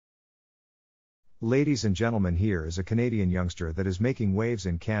Ladies and gentlemen, here is a Canadian youngster that is making waves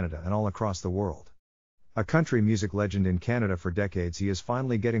in Canada and all across the world. A country music legend in Canada for decades, he is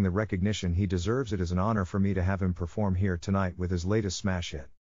finally getting the recognition he deserves. It is an honor for me to have him perform here tonight with his latest smash hit.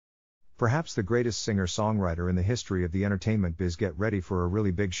 Perhaps the greatest singer-songwriter in the history of the entertainment biz. Get ready for a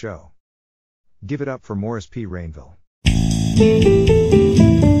really big show. Give it up for Morris P. Rainville.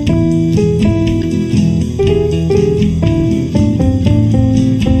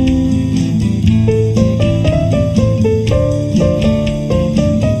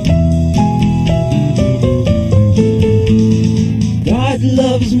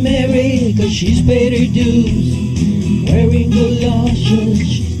 Loves Mary cause she's paid her dues, wearing galoshes,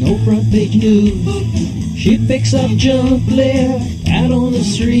 she's no front page news. She picks up junk liquor out on the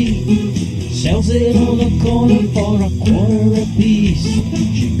street, sells it on the corner for $0.25 a piece.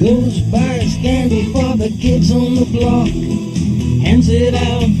 She goes buys candy for the kids on the block, hands it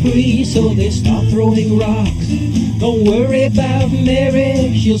out free so they stop throwing rocks. Don't worry about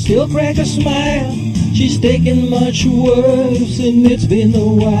Mary, she'll still crack a smile. She's taken much worse, and it's been a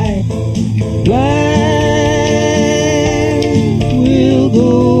while. Life will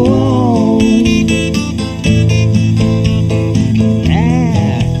go on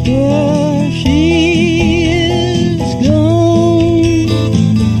after she is gone.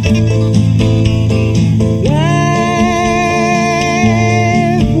 Life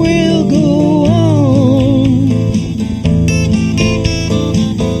will go on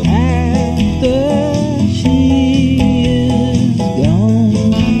after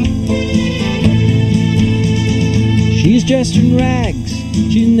dressed in rags,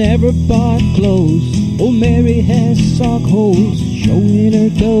 she never bought clothes. Oh, Mary has sock holes showing her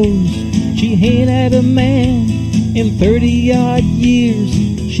toes. She ain't had a man in 30-odd years.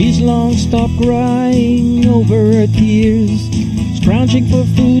 She's long stopped crying over her tears, scrounging for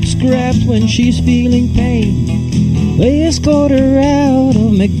food scraps when she's feeling pain. They escort her out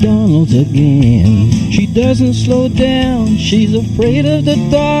of McDonald's again. She doesn't slow down, she's afraid of the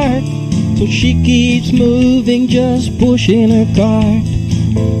dark, so she keeps moving, just pushing her cart.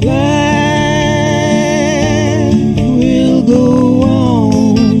 Life will go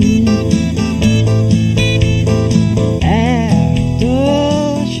on after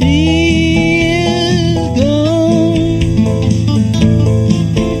she is gone.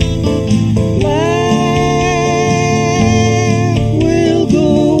 Life will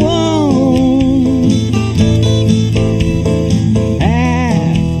go on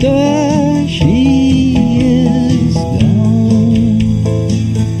after she is gone.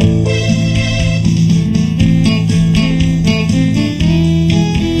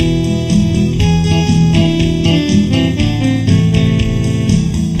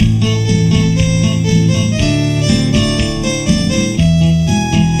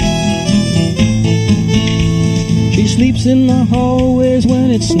 She sleeps in the hallways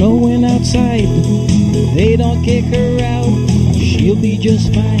when it's snowing outside. They don't kick her out, she'll be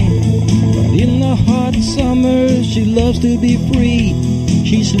just fine. In the hot summer, she loves to be free.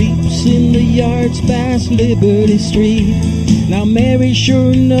 She sleeps in the yards past Liberty Street. Now Mary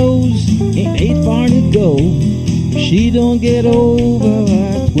sure knows it ain't far to go. She don't get over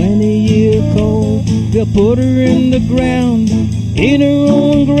a 20-year cold. They'll put her in the ground in her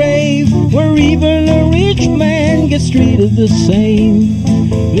own grave, where even a rich man gets treated the same.